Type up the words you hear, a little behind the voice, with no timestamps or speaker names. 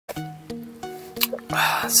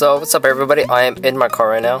So what's up everybody, I am in my car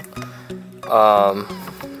right now.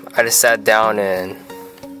 I just sat down and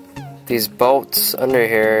these bolts under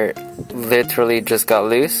here literally just got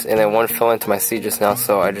loose, and then one fell into my seat just now,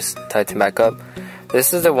 so I just tightened back up.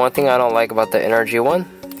 This is the one thing I don't like about the NRG one.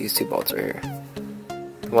 These two bolts are here.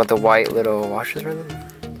 You want the white little washers right there?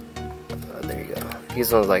 There you go.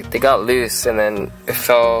 These ones, like, they got loose and then it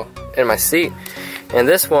fell in my seat. And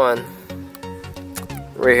this one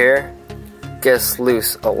right here gets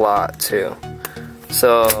loose a lot too.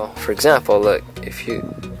 So for example, look, if you,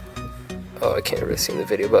 oh, I can't really see in the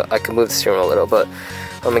video, but I can move the steering wheel a little, but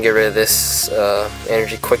I'm gonna get rid of this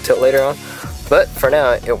energy quick tilt later on. But for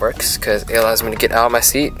now it works because it allows me to get out of my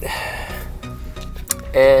seat.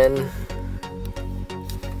 And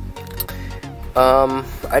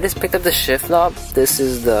I just picked up the shift knob. This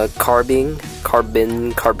is the carbine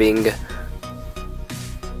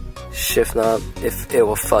shift knob, if it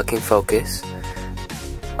will fucking focus.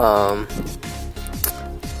 Come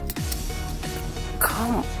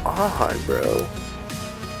on, bro.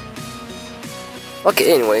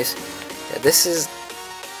 Okay, anyways, yeah, this is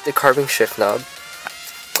the carbine shift knob.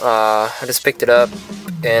 I just picked it up,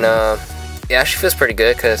 and it actually feels pretty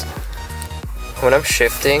good because when I'm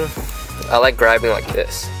shifting, I like grabbing like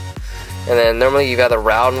this. And then normally you got the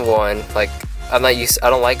round one, like I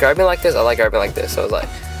don't like grabbing like this, I like grabbing like this. So I was like,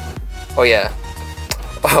 oh yeah.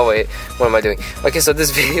 Oh wait, what am I doing? Okay, so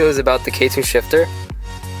this video is about the K-Tune shifter.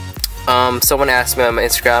 Someone asked me on my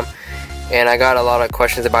Instagram, and I got a lot of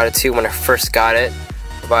questions about it too when I first got it,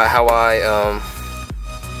 about how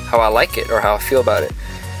I like it or how I feel about it.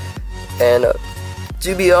 And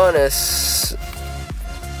to be honest,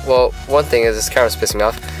 well, one thing is this camera's pissing me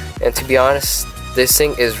off, and to be honest, this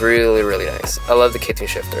thing is really, really nice. I love the K-Tune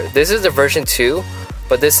shifter. This is the version 2,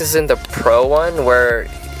 but this isn't the Pro one, where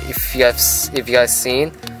if you guys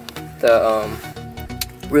seen the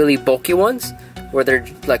really bulky ones where they're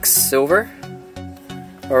like silver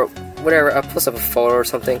or whatever. I'll post up a photo or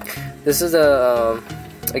something. This is the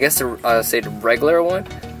I guess I'll say the regular one,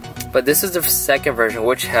 but this is the second version,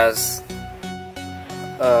 which has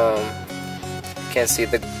can't see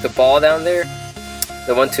the ball down there,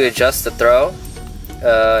 the one to adjust the throw.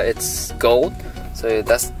 It's gold, so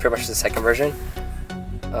that's pretty much the second version,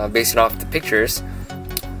 based off the pictures.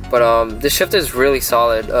 But this shifter is really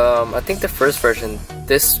solid. I think the first version,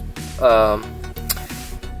 this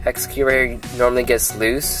hex key right here normally gets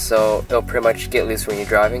loose, so it'll pretty much get loose when you're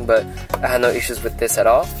driving, but I had no issues with this at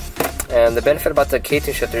all. And the benefit about the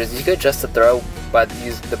K-Tune shifter is you could adjust the throw by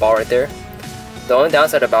using the ball right there. The only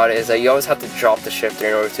downside about it is that you always have to drop the shifter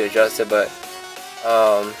in order to adjust it, but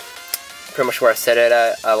pretty much where I set it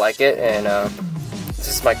at, I like it. And this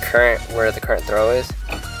is my current, where the current throw is.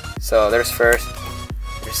 So there's first,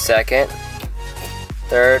 there's second,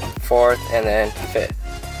 third, fourth, and then fifth.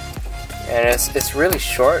 And it's really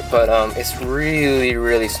short, but it's really,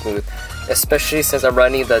 really smooth, especially since I'm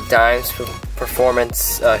running the Dimes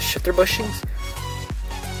Performance shifter bushings,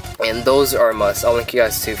 and those are a must. I'll link you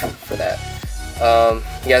guys too for that.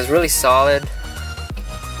 Yeah, it's really solid.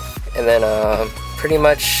 And then pretty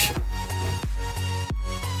much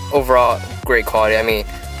overall great quality. I mean,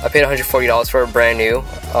 I paid $140 for it brand new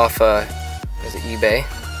off was it eBay.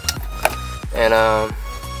 And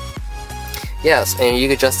yes, and you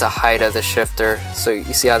can adjust the height of the shifter. So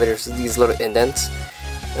you see how there's these little indents,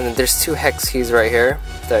 and then there's two hex keys right here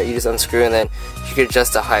that you just unscrew, and then you can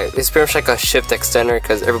adjust the height. It's pretty much like a shift extender,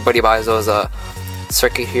 because everybody buys those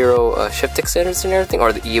Circuit Hero shift extenders and everything,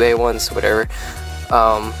 or the eBay ones, whatever.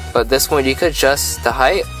 But this one you could adjust the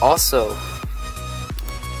height. Also,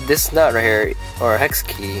 this nut right here, or hex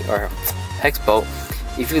key, or hex bolt,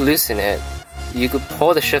 if you loosen it, you could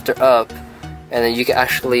pull the shifter up, and then you can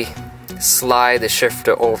actually slide the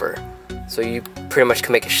shifter over, so you pretty much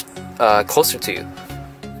can make it closer to you.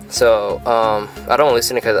 So I don't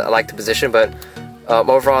loosen it because I like the position, but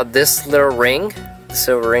overall this little ring, the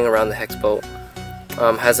silver ring around the hex bolt,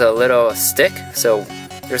 has a little stick, so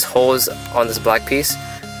there's holes on this black piece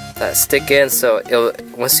that stick in, so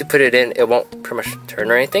once you put it in, it won't pretty much turn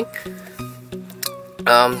or anything.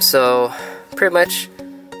 So pretty much,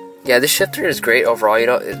 yeah, this shifter is great overall. You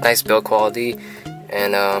know, nice build quality,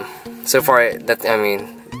 and so far, I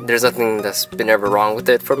mean, there's nothing that's been ever wrong with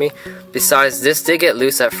it for me. Besides, this did get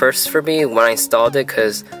loose at first for me when I installed it,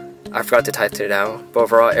 because I forgot to tighten it down. But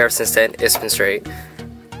overall, ever since then, it's been straight,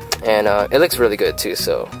 and it looks really good too.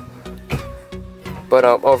 So, but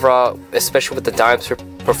overall, especially with the Dimes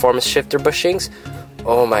Performance shifter bushings,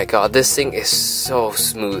 oh my god, this thing is so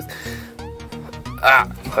smooth.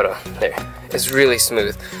 Hold on, there. It's really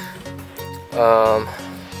smooth. So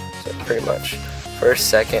pretty much.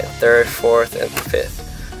 first, second, third, fourth, and fifth.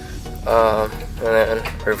 And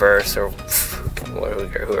then reverse or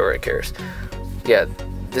whoever cares. Yeah,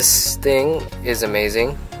 this thing is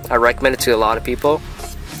amazing. I recommend it to a lot of people.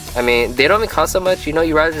 I mean, they don't even cost that much. You know,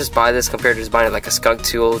 you rather just buy this compared to just buying like a skunk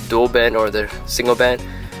tool, dual bend, or the single bend.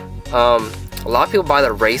 A lot of people buy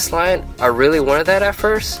the race line. I really wanted that at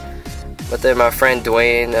first, but then my friend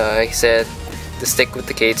Dwayne, he said to stick with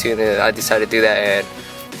the K2, and I decided to do that,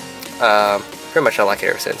 and pretty much I like it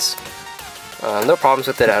ever since. No problems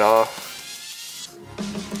with it at all.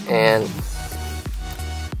 And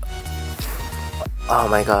oh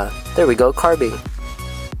my god, there we go, carbing.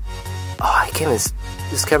 Oh,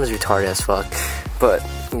 this camera's retarded as fuck. But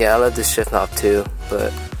yeah, I love this shift knob too.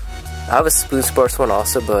 But I have a Spoon Sports one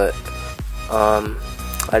also, but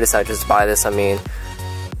I decided just to buy this. I mean,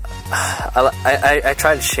 I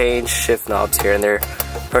try to change shift knobs here and there.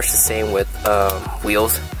 Pretty much the same with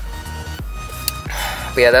wheels.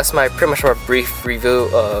 But yeah, that's pretty much my brief review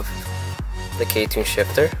of the K2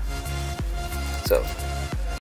 shifter. So